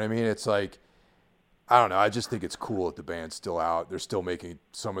fresh, you know what I mean? It's like, I don't know, I just think it's cool that the band's still out. They're still making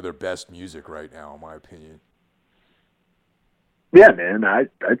some of their best music right now, in my opinion. Yeah, man,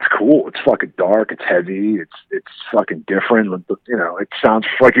 it's cool. It's fucking dark. It's heavy. It's fucking different. You know, it sounds,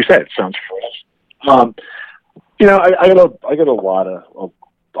 like you said, it sounds fresh. You know, I got a lot of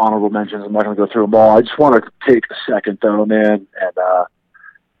honorable mentions. I'm not going to go through them all. I just want to take a second, though, man, and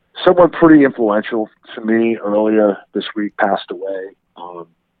someone pretty influential to me earlier this week passed away.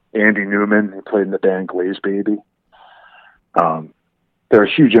 Andy Newman, who played in the band Glaze Baby. They're a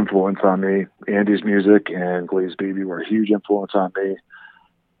huge influence on me. Andy's music and Glaze Baby were a huge influence on me.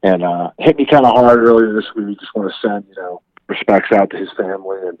 And hit me kind of hard earlier this week. Just want to send, respects out to his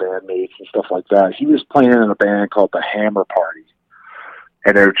family and bandmates and stuff like that. He was playing in a band called the Hammer Party,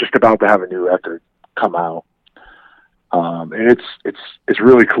 and they're just about to have a new record come out. And it's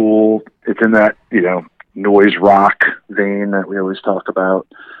really cool. It's in that, noise rock vein that we always talk about.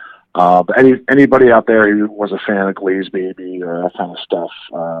 But anybody out there who was a fan of Glaze Baby or that kind of stuff,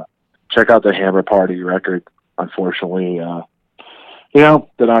 check out the Hammer Party record. Unfortunately, I don't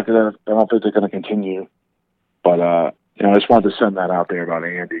think they're gonna continue. But I just wanted to send that out there about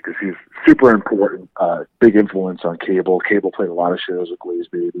Andy because he's super important, big influence on Cable. Cable played a lot of shows with Glaze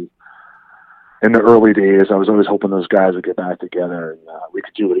Baby. In the early days, I was always hoping those guys would get back together and we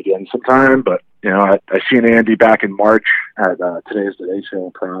could do it again sometime. But, I seen Andy back in March at Today's the Day show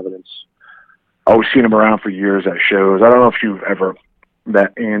in Providence. I've always seen him around for years at shows. I don't know if you've ever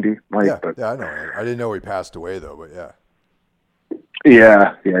met Andy, Mike. Yeah, I know. I didn't know he passed away, though, but yeah.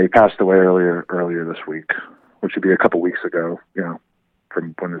 Yeah, he passed away earlier this week, which would be a couple weeks ago,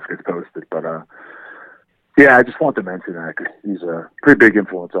 from when this gets posted. But, I just wanted to mention that because he's a pretty big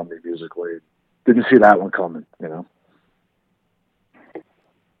influence on me musically. Didn't see that one coming,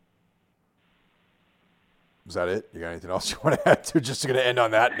 Is that it? You got anything else you want to add to? Just going to end on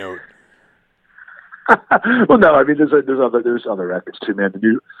that note. Well, no, I mean, there's other records too, man. The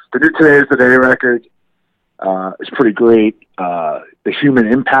new Today's the Day record. is pretty great. The Human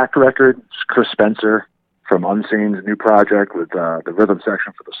Impact record, it's Chris Spencer from Unseen's new project with the rhythm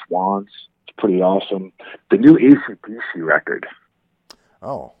section for the Swans. It's pretty awesome. The new AC/DC record.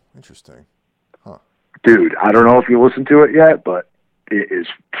 Oh, interesting. Huh. Dude, I don't know if you listened to it yet, but it is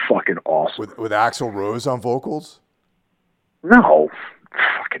fucking awesome. With Axl Rose on vocals? No.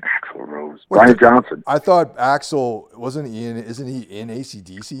 Fucking Axl Rose. Brian Johnson. I thought Axl, isn't he in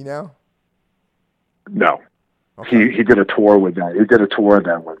AC/DC now? No. Okay. He did a tour with that. He did a tour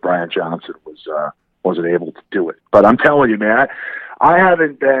then when Brian Johnson wasn't able to do it. But I'm telling you, man, I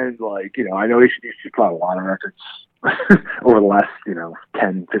haven't been like, I know AC/DC put out a lot of records over the last,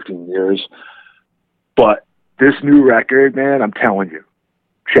 10, 15 years. But this new record, man, I'm telling you,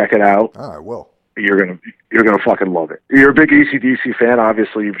 check it out. Oh, I will. You're gonna fucking love it. You're a big AC/DC fan.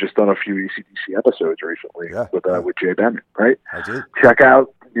 Obviously, you've just done a few AC/DC episodes recently with Jay Bennett, right? I did. Check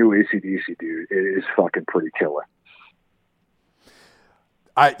out new AC/DC, dude. It is fucking pretty killer.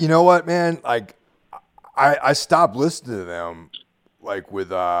 You know what, man? Like, I stopped listening to them, like with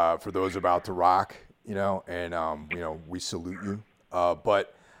For Those About to Rock, and We Salute You.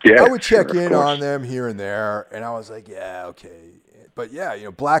 But yeah, I would check in on them here and there, and I was like, yeah, okay. But yeah,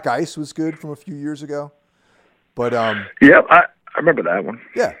 Black Ice was good from a few years ago. But yeah, I remember that one.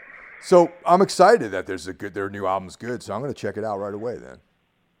 Yeah. So I'm excited that their new album's good, so I'm gonna check it out right away then.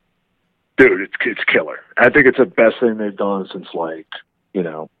 Dude, it's killer. I think it's the best thing they've done since Fly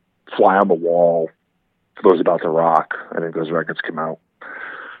on the Wall, For Those About to Rock. I think those records came out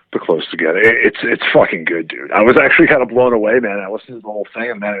the close together. It's fucking good, dude. I was actually kind of blown away, man. I listened to the whole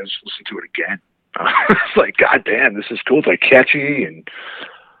thing and then I just listened to it again. It's like, God damn, this is cool. It's like catchy, and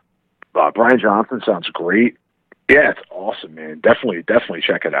Brian Johnson sounds great. Yeah, it's awesome, man. Definitely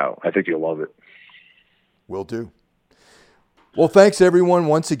check it out. I think you'll love it. Will do. Well, thanks everyone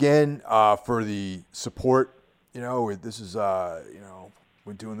once again for the support. This is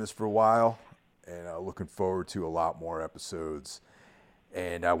been doing this for a while, and looking forward to a lot more episodes.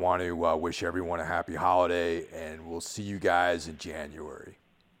 And I want to wish everyone a happy holiday, and we'll see you guys in January.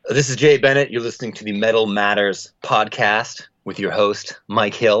 This is Jay Bennett. You're listening to the Metal Matters podcast with your host,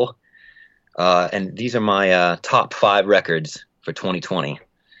 Mike Hill. And these are my top 5 records for 2020.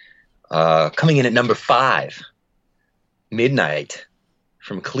 Coming in at number 5, Midnight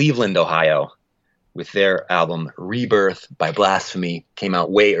from Cleveland, Ohio, with their album Rebirth by Blasphemy. Came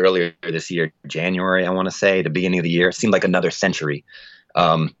out way earlier this year, January, I want to say, the beginning of the year. It seemed like another century.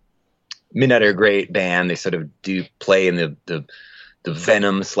 Midnight are a great band. They sort of do play in the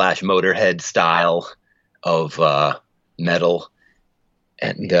Venom / Motorhead style of metal.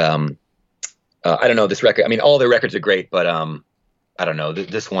 And I don't know, this record, I mean, all their records are great, but I don't know,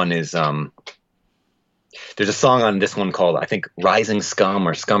 this one is, there's a song on this one called, I think, Rising Scum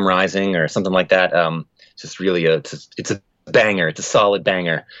or Scum Rising or something like that. It's just really, it's a banger. It's a solid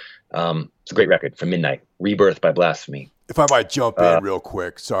banger. It's a great record from Midnight, Rebirth by Blasphemy. If I might jump in real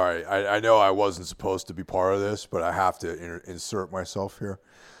quick, sorry. I know I wasn't supposed to be part of this, but I have to insert myself here.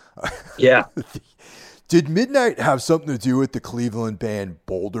 Yeah. Did Midnight have something to do with the Cleveland band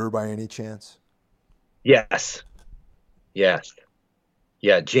Boulder by any chance? Yes. Yeah,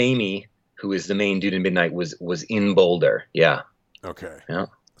 Jamie, who is the main dude in Midnight, was in Boulder. Yeah. Okay. Yeah.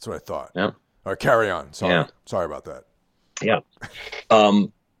 That's what I thought. Yeah. All right, carry on. Sorry. Yeah. Sorry about that. Yeah.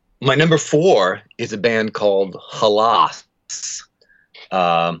 My number 4 is a band called Halas,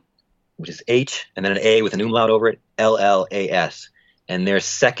 which is H and then an A with an umlaut over it, LLAS. And their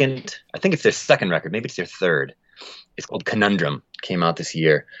second, I think it's their second record, maybe it's their third. It's called Conundrum, came out this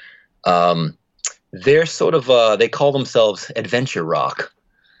year. They're sort of, they call themselves adventure rock.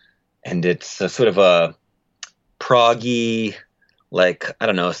 And it's a sort of a proggy, like, I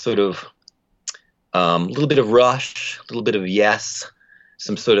don't know, sort of a little bit of Rush, a little bit of Yes,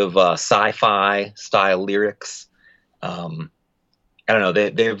 some sort of sci-fi style lyrics. I don't know.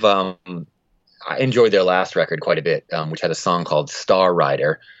 They've I enjoyed their last record quite a bit, which had a song called Star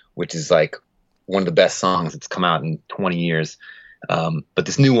Rider, which is like one of the best songs that's come out in 20 years. But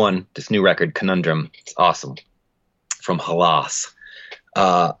this new record, Conundrum, it's awesome. From Halas.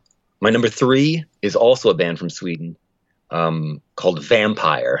 My number 3 is also a band from Sweden called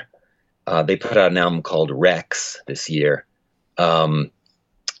Vampire. They put out an album called Rex this year.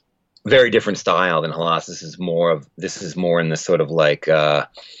 Very different style than Halas. This is more in the sort of like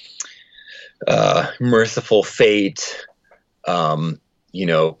Merciful Fate, proto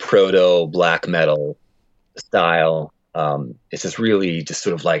black metal style. It's just really just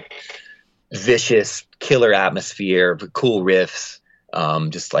sort of like vicious, killer atmosphere, cool riffs,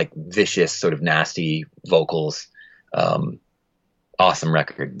 just like vicious, sort of nasty vocals. Awesome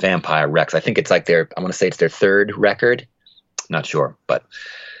record, Vampire Rex. I think it's like I want to say it's their third record. Not sure, but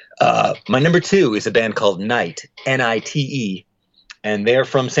my number 2 is a band called Nite, Nite, and they're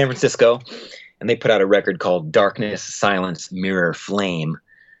from San Francisco, and they put out a record called Darkness, Silence, Mirror, Flame.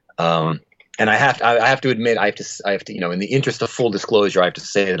 And I have to admit, I have to, in the interest of full disclosure, I have to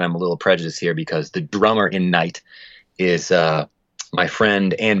say that I'm a little prejudiced here because the drummer in Nite is my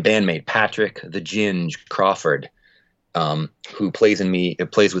friend and bandmate Patrick the Ginge Crawford, who plays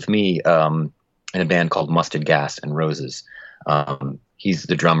with me in a band called Mustard Gas and Roses. He's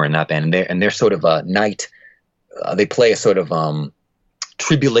the drummer in that band, and they're sort of a Nite. They play a sort of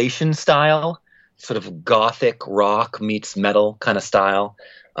tribulation style, sort of gothic rock meets metal kind of style.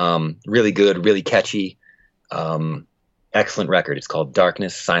 Really good, really catchy, excellent record. It's called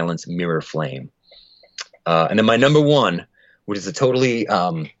Darkness, Silence, Mirror, Flame. And then my number 1, which is a totally,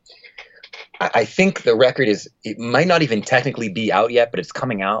 I think the record it might not even technically be out yet, but it's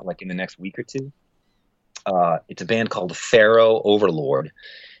coming out like in the next week or two. It's a band called Pharaoh Overlord.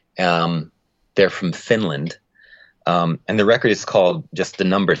 They're from Finland. And the record is called just the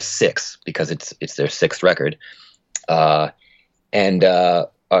number 6 because it's their 6th record. Mike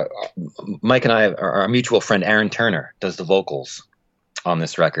and I, our mutual friend Aaron Turner, does the vocals on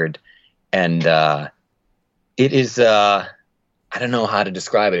this record, and it is I don't know how to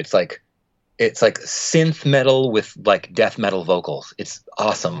describe it. It's like synth metal with like death metal vocals. It's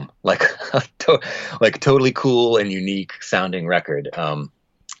awesome, like like totally cool and unique sounding record.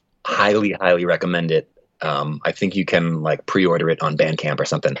 Highly recommend it. I think you can like pre-order it on Bandcamp or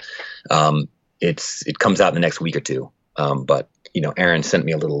something. It comes out in the next week or two. But Aaron sent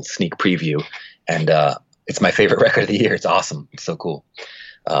me a little sneak preview, and it's my favorite record of the year. It's awesome. It's so cool.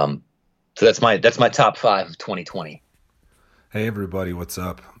 So that's my top 5 of 2020. Hey everybody, what's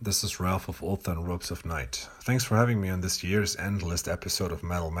up? This is Ralph of Oath and Ropes of Night. Thanks for having me on this year's endless episode of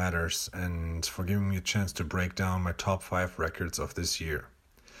Metal Matters, and for giving me a chance to break down my top 5 records of this year.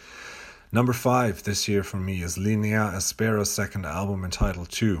 Number 5 this year for me is Linea Aspera's second album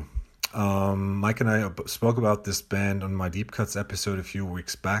entitled 2. Mike and I spoke about this band on my Deep Cuts episode a few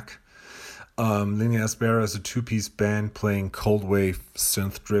weeks back. Linea Aspera is a 2-piece band playing cold wave,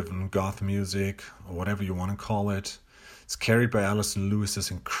 synth-driven goth music, or whatever you want to call it. It's carried by Alison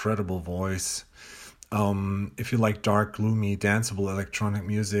Lewis's incredible voice. If you like dark, gloomy, danceable electronic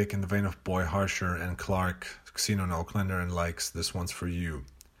music in the vein of Boy Harsher and Clark, Xenon Oaklander and likes, this one's for you.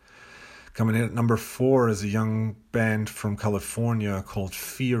 Coming in at number 4 is a young band from California called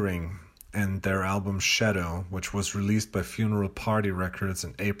Fearing, and their album Shadow, which was released by Funeral Party Records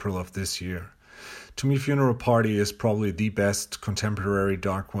in April of this year. To me, Funeral Party is probably the best contemporary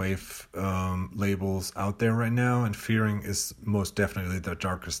darkwave labels out there right now, and Fearing is most definitely the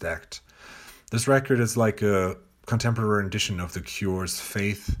darkest act. This record is like a contemporary edition of The Cure's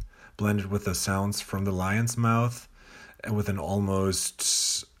Faith, blended with the sounds from The Lion's Mouth, and with an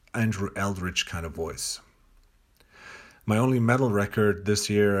almost Andrew Eldritch kind of voice. My only metal record this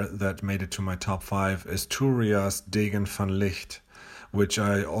year that made it to my top 5 is Turia's Degen van Licht, which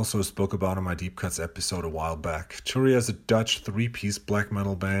I also spoke about on my Deep Cuts episode a while back. Turia is a Dutch 3-piece black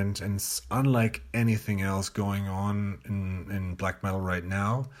metal band, and it's unlike anything else going on in black metal right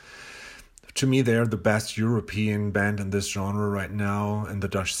now. To me, they're the best European band in this genre right now, and the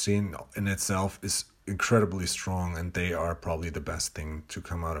Dutch scene in itself is incredibly strong, and they are probably the best thing to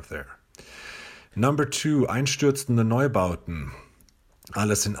come out of there. Number 2, Einstürzende Neubauten,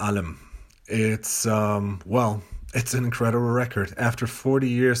 Alles in Allem. It's an incredible record. After 40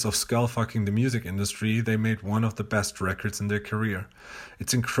 years of skullfucking the music industry, they made one of the best records in their career.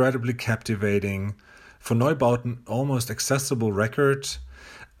 It's incredibly captivating. For Neubauten, almost accessible record.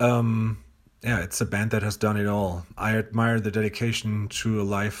 It's a band that has done it all. I admire the dedication to a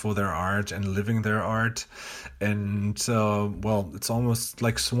life for their art and living their art. And, it's almost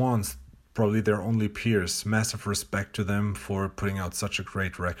like Swans, probably their only peers. Massive respect to them for putting out such a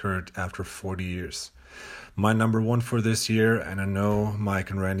great record after 40 years. My number 1 for this year, and I know Mike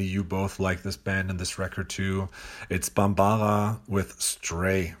and Randy, you both like this band and this record too. It's Bambara with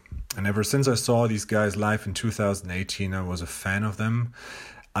Stray. And ever since I saw these guys live in 2018, I was a fan of them.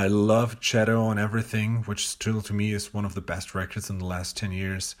 I love Shadow and Everything, which still to me is one of the best records in the last 10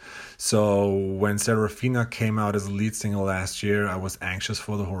 years. So when Serafina came out as a lead single last year, I was anxious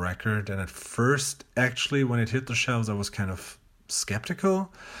for the whole record. And at first, actually, when it hit the shelves, I was kind of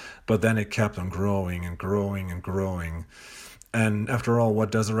skeptical. But then it kept on growing and growing and growing. And after all,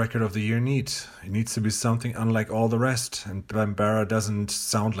 what does a record of the year need? It needs to be something unlike all the rest. And Bambara doesn't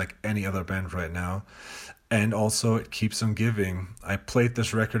sound like any other band right now. And also, it keeps on giving. I played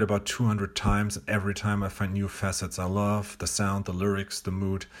this record about 200 times, and every time I find new facets I love. The sound, the lyrics, the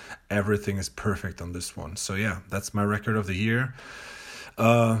mood, everything is perfect on this one. So yeah, that's my record of the year.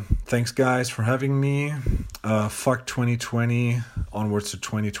 Thanks guys for having me. Fuck 2020, onwards to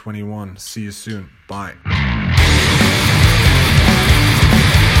 2021. See you soon. Bye.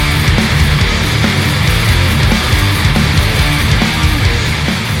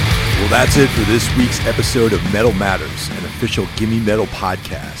 Well, that's it for this week's episode of Metal Matters, an official Gimme Metal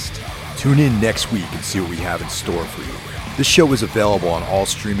podcast. Tune in next week and see what we have in store for you. This show is available on all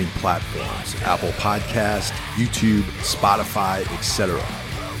streaming platforms, Apple Podcast, YouTube, Spotify, etc.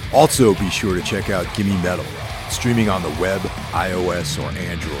 Also, be sure to check out Gimme Metal, streaming on the web, iOS, or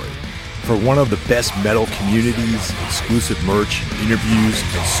Android. For one of the best metal communities, exclusive merch, interviews,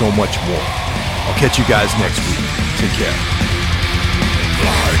 and so much more. I'll catch you guys next week. Take care.